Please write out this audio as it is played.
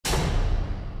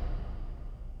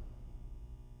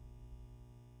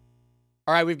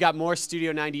All right, we've got more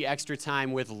Studio 90 Extra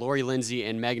Time with Lori Lindsey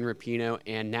and Megan Rapinoe,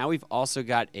 and now we've also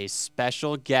got a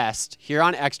special guest here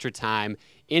on Extra Time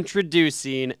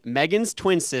introducing Megan's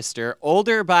twin sister,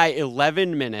 older by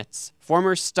 11 minutes,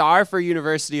 former star for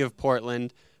University of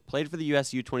Portland, played for the US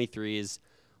U23s.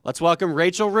 Let's welcome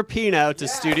Rachael Rapinoe to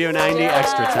Studio 90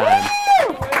 Extra Time.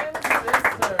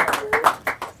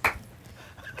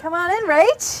 Come on in,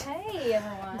 Rach. Hey,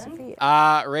 everyone.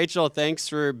 Rachael, thanks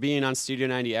for being on Studio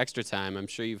 90 Extra Time. I'm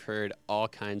sure you've heard all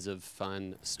kinds of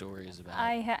fun stories about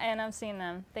it. And I've seen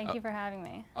them. Thank you for having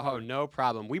me. Oh, no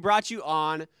problem. We brought you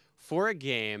on for a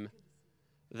game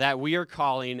that we are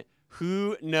calling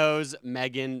Who Knows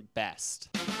Megan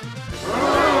Best? Who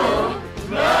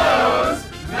knows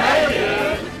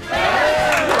Megan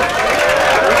best?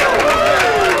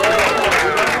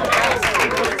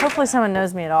 Hopefully someone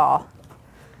knows me at all.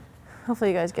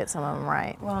 Hopefully you guys get some of them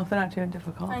right. Well, if they're not too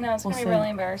difficult. I know, it's going to be really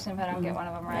embarrassing if I don't get one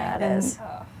of them right. Yeah, it is.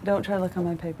 Don't try to look on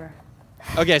my paper.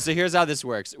 Okay, so here's how this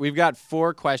works. We've got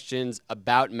 4 questions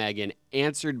about Megan,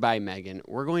 answered by Megan.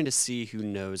 We're going to see who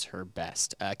knows her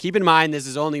best. Keep in mind, this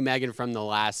is only Megan from the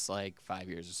last, 5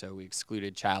 years or so. We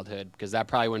excluded childhood, because that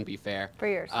probably wouldn't be fair. For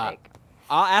your sake.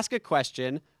 I'll ask a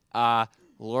question.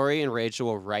 Lori and Rachael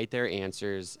will write their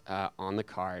answers on the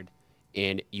card,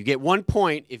 and you get 1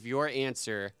 point if your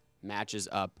answer matches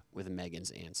up with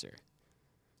Megan's answer.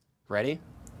 Ready?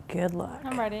 Good luck.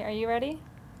 I'm ready. Are you ready?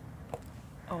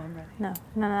 Oh, I'm ready.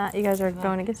 No. You guys are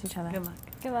going against each other. Good luck.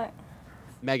 Good luck.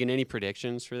 Megan, any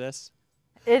predictions for this?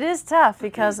 It is tough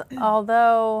because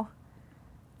although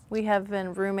we have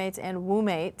been roommates and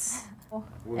woo-mates,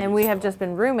 and we have just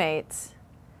been roommates,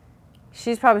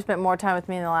 she's probably spent more time with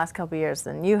me in the last couple years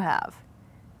than you have.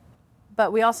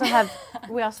 But we also have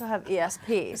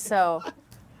ESP, so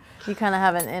you kind of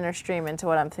have an inner stream into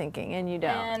what I'm thinking, and you don't.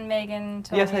 And Megan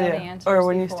told Yes, me I all do. the answers Or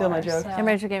when you before, steal my joke. so- And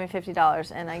Rachel gave me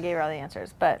 $50, and I gave her all the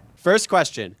answers. But First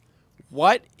question.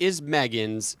 What is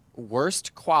Megan's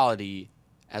worst quality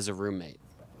as a roommate?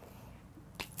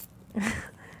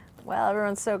 well,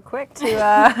 everyone's so quick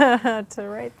to to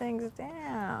write things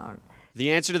down.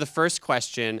 The answer to the first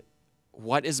question,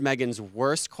 what is Megan's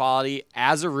worst quality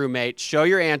as a roommate? Show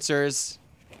your answers.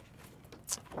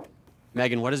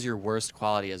 Megan, what is your worst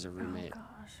quality as a roommate?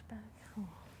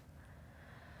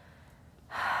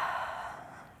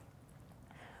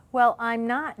 Well, I'm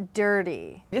not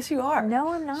dirty. Yes, you are. No,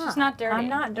 I'm not. She's not dirty. I'm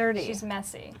not dirty. She's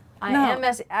messy. I No. am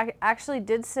messy. I actually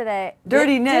did say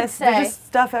Dirtiness. Did say, There's just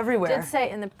stuff everywhere. did say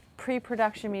in the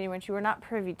pre-production meeting, which you were not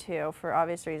privy to for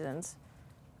obvious reasons,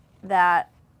 that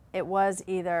it was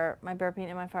either my burping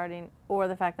and my farting or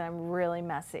the fact that I'm really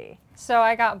messy. So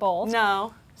I got both.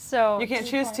 No. So You can't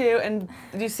choose to, and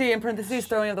do you see in parentheses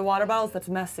throwing of the water bottles? That's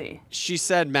messy. She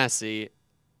said messy,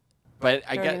 but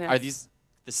I guess, are Dirtiness. these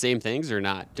the same things or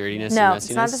not? Dirtiness No, and messiness?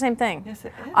 it's not the same thing. Yes,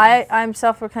 it is. I'm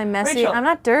self-proclaimed messy. Rachel. I'm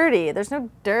not dirty. There's no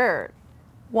dirt.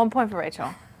 1 point for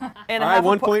Rachel. And All right,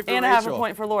 1 point for and a half a Rachel.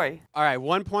 point for Lori. All right,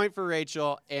 1 point for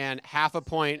Rachael and half a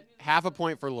point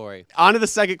for Lori. On to the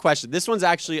second question. This one's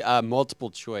actually a multiple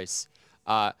choice.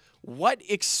 What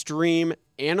extreme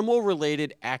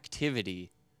animal-related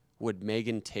activity would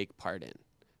Megan take part in?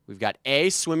 We've got A,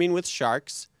 swimming with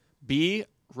sharks, B,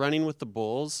 running with the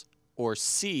bulls, or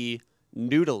C,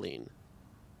 noodling.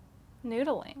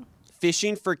 noodling.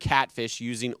 Fishing for catfish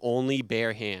using only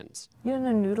bare hands. You don't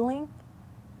know noodling?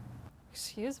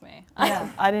 Excuse me.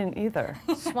 Yeah, I didn't either.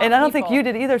 Swamp And I don't think people. you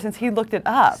did either since he looked it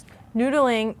up.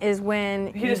 Noodling is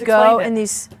when He you just go explained it. in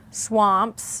these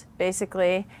swamps,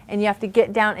 basically, and you have to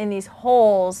get down in these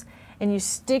holes, and you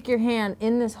stick your hand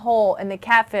in this hole, and the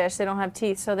catfish, they don't have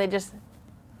teeth, so they just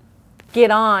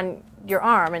get on your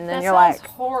arm, and then That you're sounds like,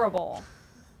 horrible.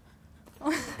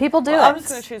 people do Well, it. I'm just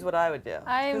going to choose what I would do.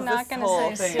 I'm 'cause not this going whole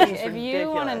to say thing C. is just If you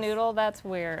want a ridiculous. noodle, that's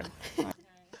weird.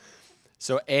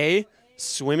 So A,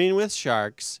 swimming with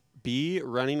sharks, B,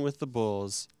 running with the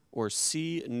bulls, or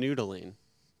C, noodling.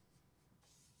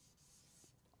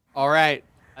 All right,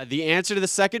 the answer to the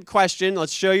second question,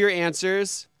 let's show your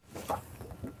answers.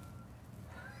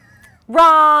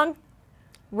 Wrong.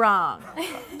 Wrong.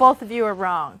 Both of you are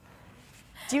wrong.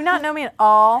 Do you not know me at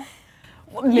all?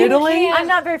 Noodling? I'm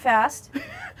not very fast.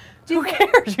 Who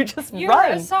cares? You just You're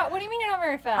run. what do you mean you're not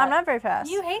very fast? I'm not very fast.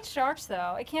 You hate sharks,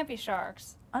 though. It can't be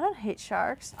sharks. I don't hate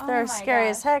sharks. Oh They're my scary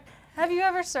as gosh. heck. Have you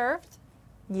ever surfed?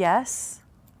 Yes.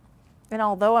 And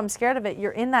although I'm scared of it,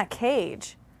 you're in that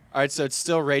cage. All right, so it's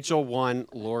still Rachael 1,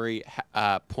 Lori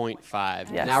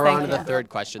 0.5. Yes, now we're thank on to you. the third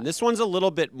question. This one's a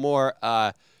little bit more,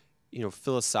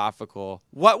 philosophical.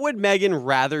 What would Megan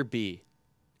rather be,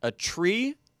 a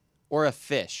tree or a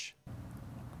fish?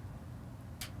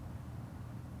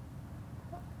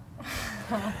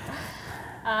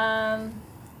 Well,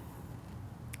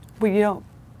 you don't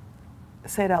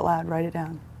say it out loud. Write it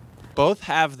down. Both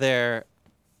have their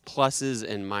pluses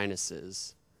and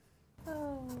minuses.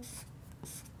 Oh.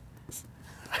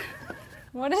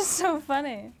 What is so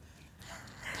funny?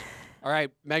 All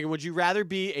right, Megan, would you rather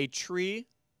be a tree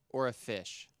or a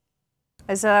fish?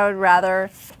 I said I would rather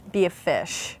be a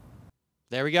fish.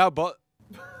 There we go. Both.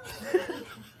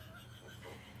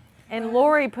 And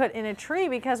Lori put in a tree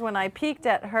because when I peeked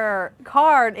at her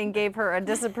card and gave her a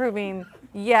disapproving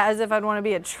yeah, as if I'd want to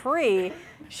be a tree,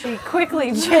 she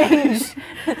quickly changed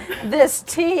this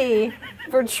T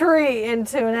for tree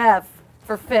into an F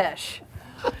for fish.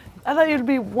 I thought you'd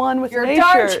be one with You're a nature.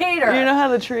 darn cheater. You know how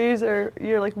the trees are,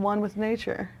 you're like one with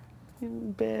nature. You're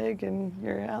big and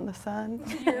you're out in the sun.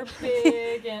 You're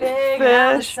big and Big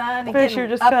out in the Fish. sun and Fish, getting you're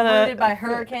just uprooted kinda- by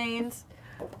hurricanes.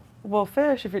 Well,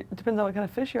 fish, if it depends on what kind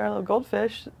of fish you are. A little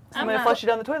goldfish, somebody not- flush you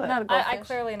down the toilet. Not a I goldfish.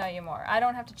 clearly know you more. I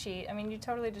don't have to cheat. I mean, you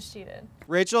totally just cheated.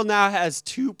 Rachel now has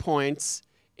 2 points,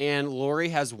 and Lori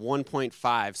has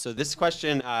 1.5. So this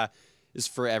question is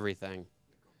for everything.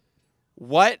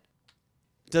 What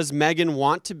does Megan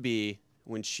want to be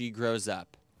when she grows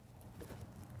up?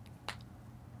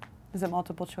 Is it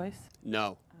multiple choice?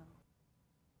 No.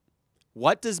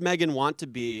 What does Megan want to Are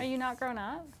be you not grown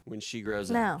up? when she grows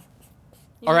up? No.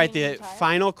 You All right, mean the retired?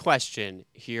 final question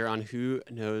here on Who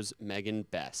Knows Megan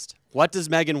Best. What does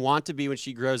Megan want to be when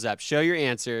she grows up? Show your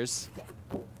answers.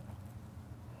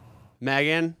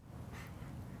 Megan?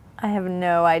 I have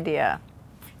no idea.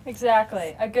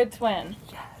 Exactly. A good twin.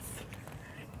 Yes.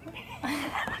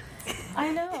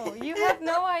 I know. You have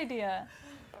no idea.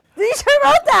 You sure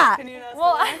about that? Can you announce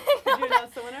Well, the winner? Did you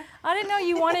announce the winner? I didn't know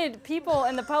you wanted people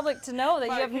in the public to know that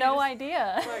you Mark, have can you no just-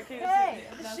 idea. Mark, can you Hey,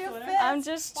 announce shoot the winner? fish. I'm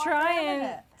just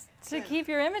trying to keep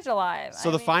your image alive.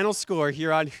 So the final score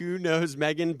here on Who Knows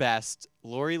Megan Best,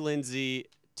 Lori Lindsey,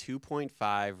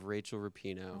 2.5, Rachel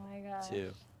Rapinoe, Oh my God.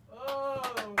 2. Oh,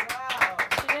 wow.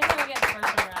 She didn't even get the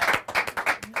first one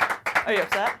right. Are you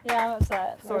upset? Yeah, I'm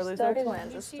upset. Sore We're still loser.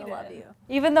 twins. You I still cheated. love you.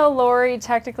 Even though Lori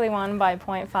technically won by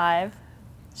 0.5,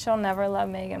 she'll never love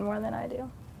Megan more than I do.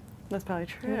 That's probably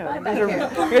true. Right You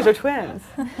back guys are twins.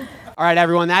 All right,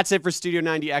 everyone, that's it for Studio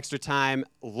 90 Extra Time.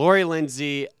 Lori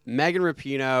Lindsey, Megan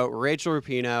Rapinoe, Rachel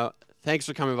Rapinoe, thanks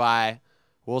for coming by.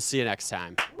 We'll see you next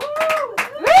time.